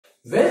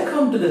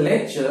Welcome to the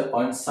lecture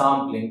on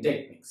sampling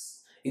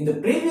techniques. In the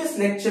previous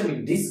lecture,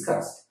 we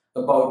discussed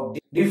about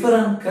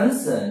different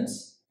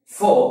concerns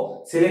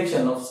for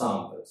selection of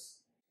samples.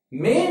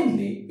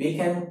 Mainly, we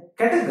can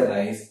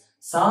categorize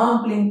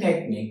sampling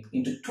technique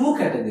into two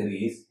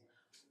categories: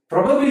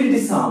 probability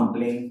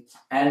sampling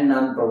and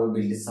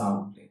non-probability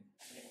sampling.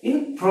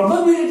 In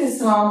probability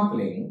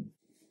sampling,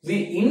 we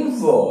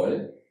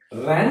involve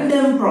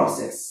random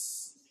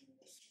process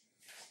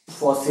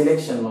for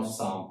selection of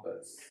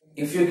samples.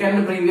 If you can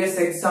the previous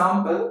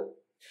example,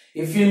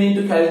 if you need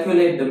to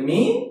calculate the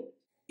mean,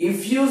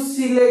 if you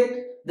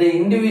select the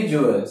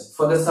individuals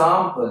for the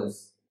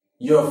samples,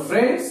 your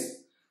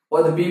friends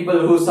or the people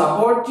who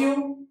support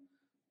you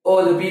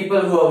or the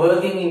people who are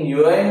working in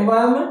your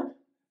environment,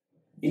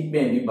 it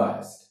may be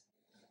biased.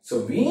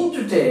 So we need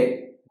to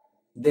take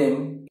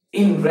them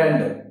in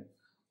random.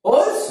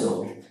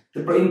 Also,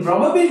 in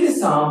probability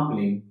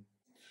sampling,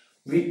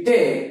 we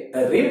take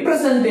a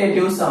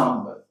representative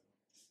sample.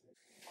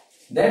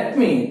 That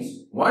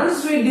means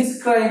once we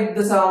describe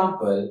the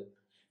sample,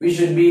 we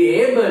should be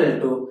able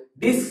to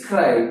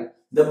describe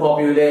the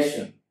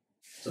population.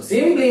 So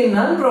simply in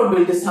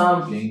non-probability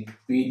sampling,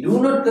 we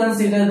do not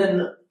consider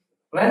the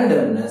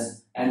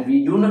randomness and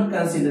we do not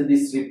consider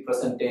this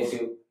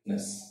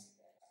representativeness.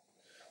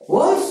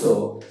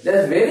 Also,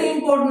 there is very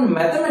important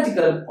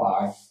mathematical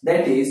part,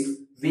 that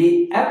is,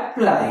 we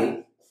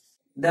apply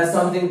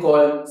something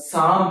called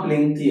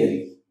sampling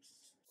theory.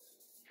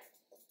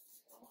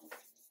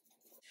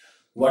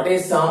 What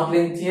is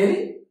sampling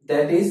theory?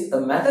 That is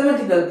a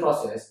mathematical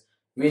process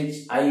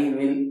which I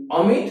will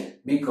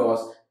omit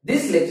because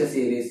this lecture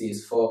series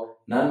is for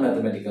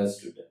non-mathematical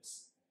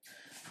students.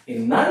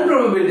 In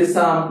non-probability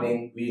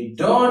sampling, we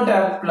don't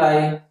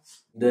apply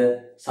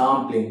the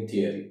sampling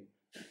theory.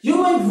 You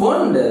might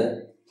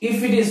wonder,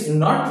 if it is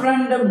not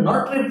random,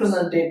 not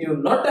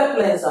representative, not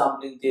applying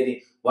sampling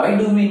theory, why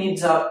do we need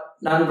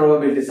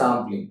non-probability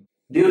sampling?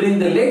 During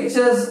the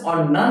lectures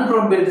on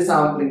non-probability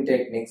sampling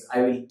techniques,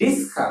 I will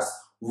discuss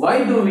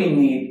why do we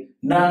need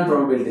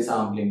non-probability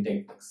sampling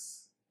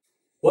techniques.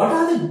 What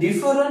are the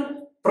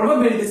different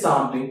probability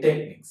sampling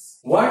techniques?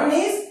 One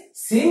is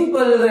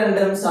simple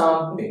random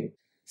sampling.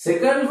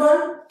 Second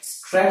one,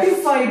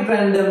 stratified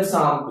random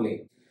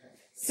sampling.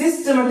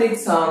 Systematic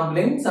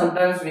sampling,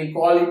 sometimes we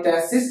call it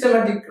as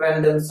systematic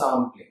random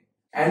sampling.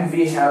 And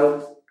we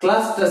have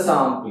cluster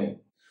sampling.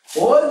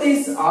 All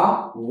these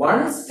are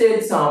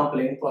one-stage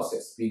sampling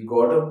process. We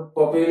go to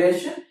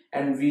population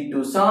and we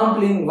do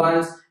sampling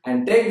once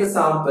and take the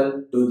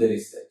sample, do the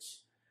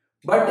research.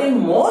 But in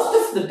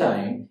most of the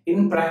time,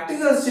 in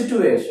practical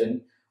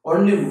situation,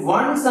 only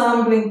one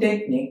sampling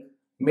technique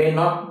may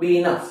not be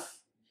enough.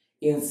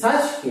 In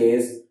such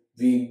case,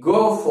 we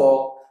go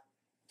for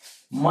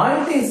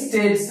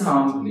multi-stage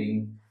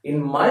sampling.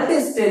 In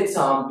multi-stage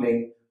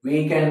sampling,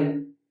 we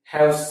can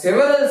have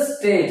several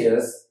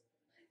stages.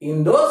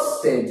 In those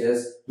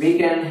stages, we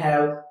can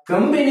have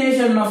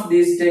combination of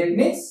these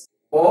techniques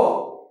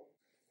or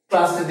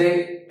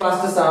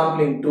cluster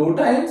sampling 2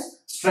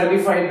 times,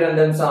 stratified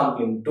random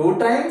sampling 2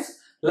 times.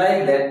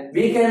 Like that,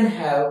 we can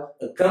have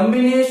a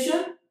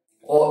combination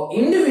or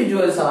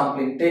individual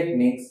sampling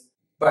techniques,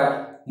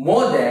 but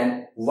more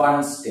than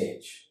one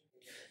stage.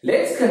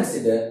 Let's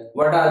consider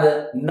what are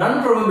the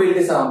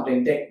non-probability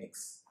sampling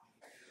techniques.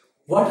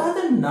 What are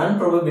the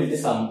non-probability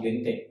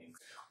sampling techniques?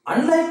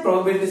 Unlike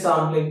probability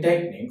sampling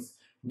techniques,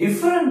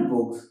 different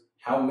books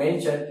have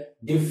mentioned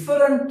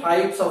different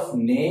types of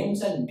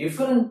names and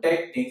different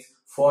techniques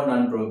for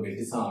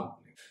non-probability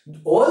sampling.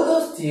 All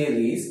those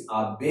theories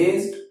are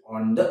based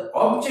on the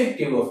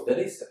objective of the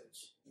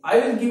research. I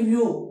will give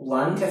you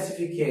one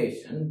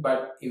classification,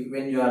 but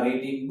when you are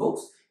reading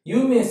books,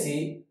 you may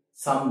see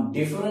some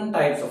different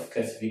types of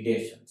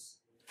classifications.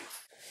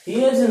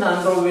 Here is a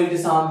non-probability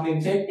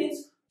sampling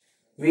techniques.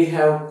 We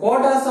have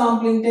quota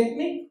sampling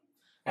technique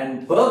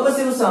and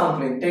purposive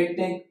sampling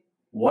technique,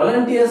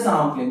 volunteer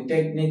sampling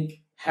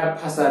technique,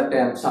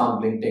 haphazard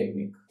sampling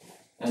technique.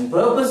 And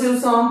purposive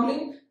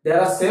sampling,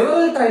 there are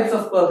several types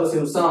of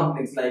purposive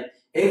samplings like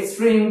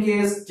extreme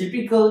case,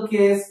 typical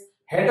case,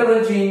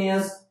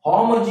 heterogeneous,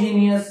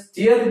 homogeneous,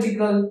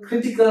 theoretical,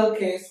 critical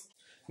case,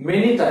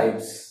 many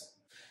types.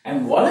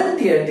 And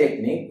volunteer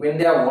technique, when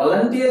they are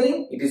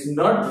volunteering, it is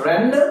not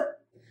random.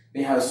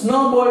 We have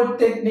snowball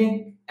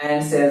technique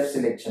and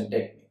self-selection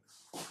technique.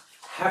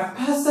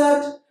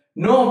 Haphazard,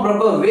 no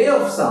proper way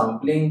of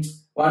sampling.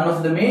 One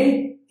of the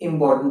main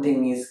important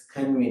thing is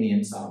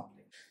convenient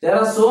sampling. There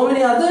are so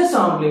many other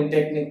sampling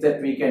techniques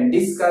that we can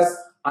discuss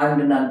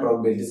under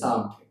non-probability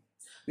sampling.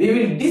 We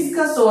will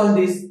discuss all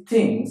these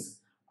things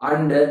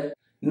under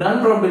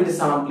non-probability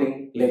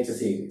sampling lecture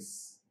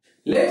series.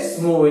 Let's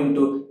move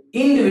into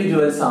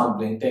individual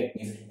sampling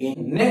techniques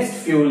in next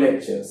few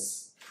lectures.